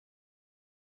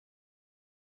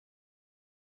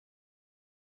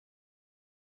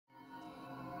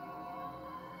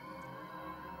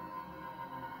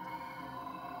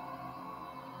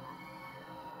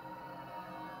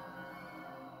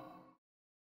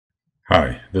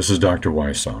Hi, this is Dr.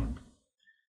 Wysong.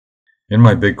 In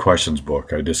my Big Questions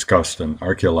book, I discussed an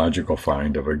archaeological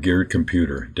find of a geared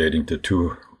computer dating to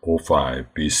 205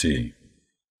 BC.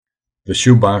 The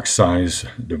shoebox-size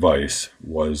device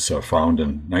was found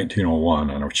in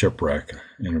 1901 on a shipwreck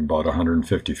in about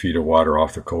 150 feet of water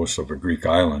off the coast of a Greek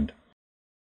island.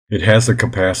 It has the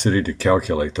capacity to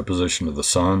calculate the position of the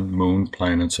sun, moon,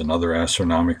 planets, and other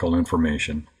astronomical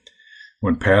information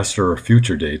when past or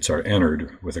future dates are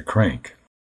entered with a crank.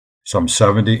 Some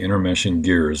 70 intermeshing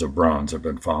gears of bronze have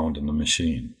been found in the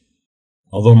machine.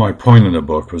 Although my point in the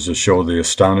book was to show the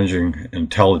astonishing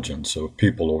intelligence of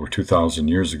people over 2,000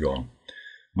 years ago,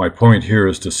 my point here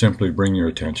is to simply bring your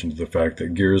attention to the fact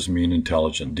that gears mean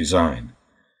intelligent design.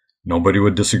 Nobody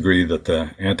would disagree that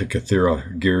the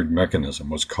Antikythera geared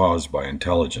mechanism was caused by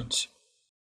intelligence.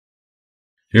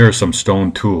 Here are some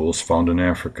stone tools found in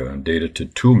Africa and dated to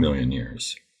 2 million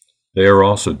years. They are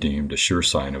also deemed a sure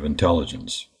sign of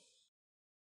intelligence.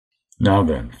 Now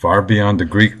then, far beyond the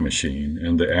Greek machine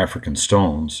and the African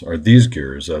stones are these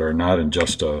gears that are not in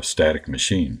just a static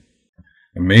machine.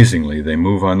 Amazingly, they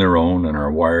move on their own and are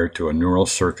wired to a neural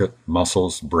circuit,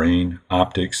 muscles, brain,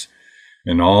 optics,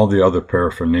 and all the other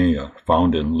paraphernalia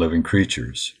found in living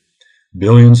creatures.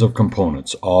 Billions of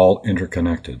components, all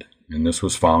interconnected. And this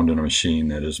was found in a machine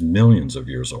that is millions of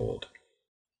years old.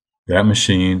 That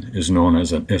machine is known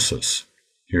as an Issus.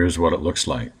 Here's what it looks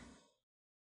like.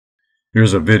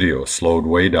 Here's a video slowed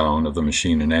way down of the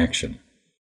machine in action.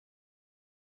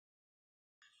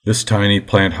 This tiny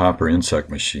plant hopper insect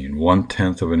machine,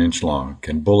 1/10 of an inch long,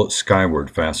 can bullet skyward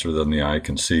faster than the eye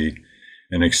can see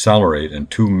and accelerate in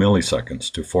 2 milliseconds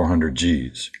to 400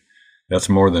 Gs. That's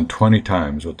more than 20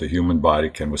 times what the human body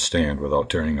can withstand without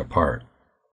tearing apart.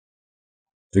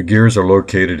 The gears are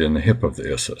located in the hip of the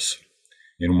Issus.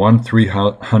 In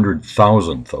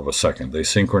 1/300,000th of a second, they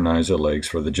synchronize the legs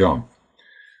for the jump.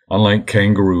 Unlike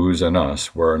kangaroos and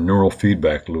us, where our neural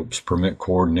feedback loops permit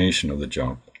coordination of the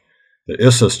jump, the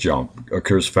Issus jump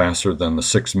occurs faster than the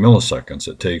 6 milliseconds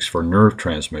it takes for nerve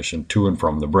transmission to and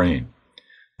from the brain,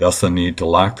 thus the need to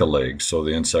lock the legs so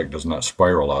the insect does not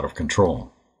spiral out of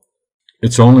control.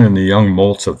 It's only in the young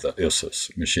molts of the Issus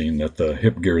machine that the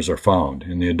hip gears are found.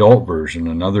 In the adult version,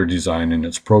 another design in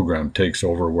its program takes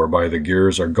over whereby the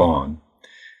gears are gone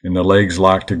and the legs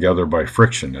locked together by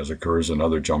friction as occurs in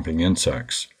other jumping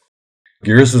insects.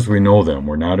 Gears as we know them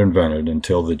were not invented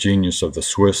until the genius of the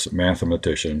Swiss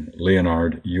mathematician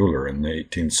Leonhard Euler in the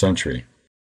 18th century.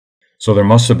 So there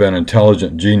must have been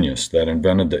intelligent genius that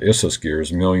invented the Issus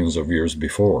gears millions of years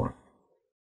before.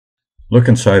 Look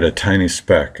inside a tiny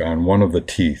speck on one of the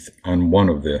teeth on one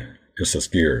of the Issus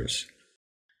gears.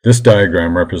 This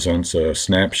diagram represents a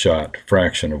snapshot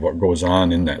fraction of what goes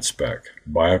on in that speck,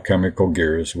 biochemical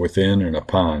gears within and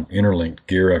upon interlinked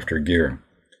gear after gear.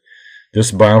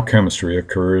 This biochemistry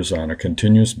occurs on a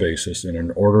continuous basis in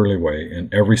an orderly way in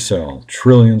every cell,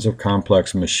 trillions of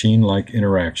complex machine-like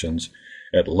interactions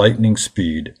at lightning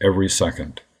speed every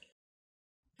second.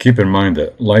 Keep in mind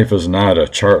that life is not a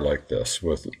chart like this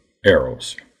with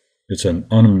arrows. It's an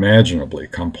unimaginably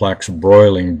complex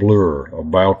broiling blur of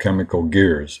biochemical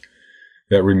gears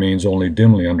that remains only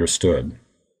dimly understood.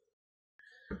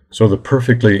 So the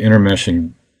perfectly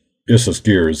intermeshing Issus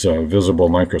gears, visible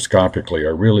microscopically,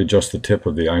 are really just the tip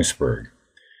of the iceberg.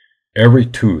 Every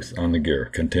tooth on the gear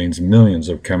contains millions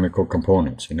of chemical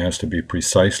components and has to be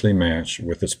precisely matched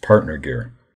with its partner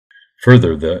gear.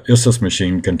 Further, the Issus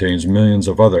machine contains millions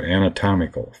of other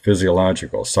anatomical,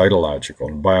 physiological, cytological,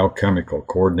 and biochemical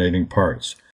coordinating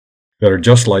parts that are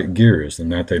just like gears in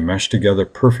that they mesh together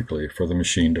perfectly for the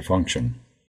machine to function.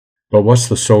 But what's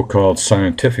the so-called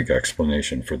scientific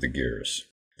explanation for the gears?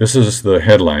 This is the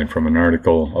headline from an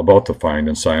article about the find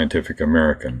in Scientific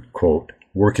American, quote,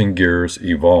 "Working gears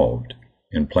evolved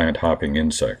in plant hopping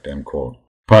insect," end quote.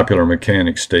 Popular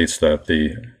Mechanics states that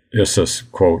the Issus,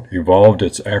 quote, "evolved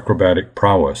its acrobatic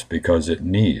prowess because it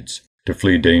needs to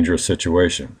flee dangerous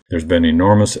situation. There's been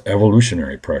enormous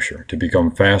evolutionary pressure to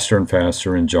become faster and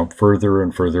faster and jump further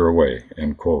and further away,"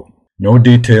 end quote. No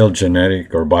detailed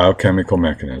genetic or biochemical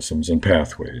mechanisms and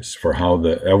pathways for how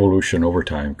the evolution over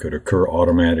time could occur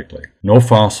automatically. No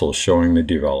fossils showing the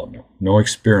development. No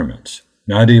experiments.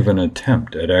 Not even an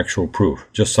attempt at actual proof.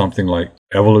 Just something like,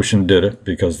 evolution did it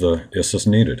because the Issus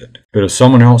needed it. But if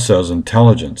someone else says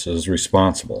intelligence is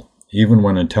responsible, even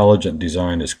when intelligent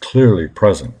design is clearly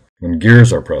present, when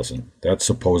gears are present, that's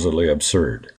supposedly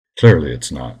absurd. Clearly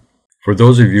it's not. For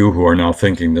those of you who are now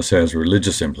thinking this has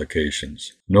religious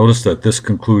implications, notice that this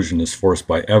conclusion is forced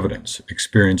by evidence,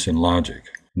 experience, and logic.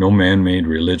 No man-made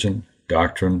religion,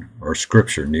 doctrine, or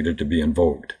scripture needed to be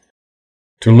invoked.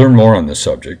 To learn more on this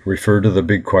subject, refer to the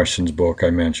Big Questions book I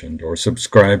mentioned or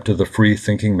subscribe to the free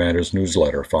Thinking Matters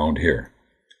newsletter found here.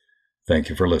 Thank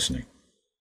you for listening.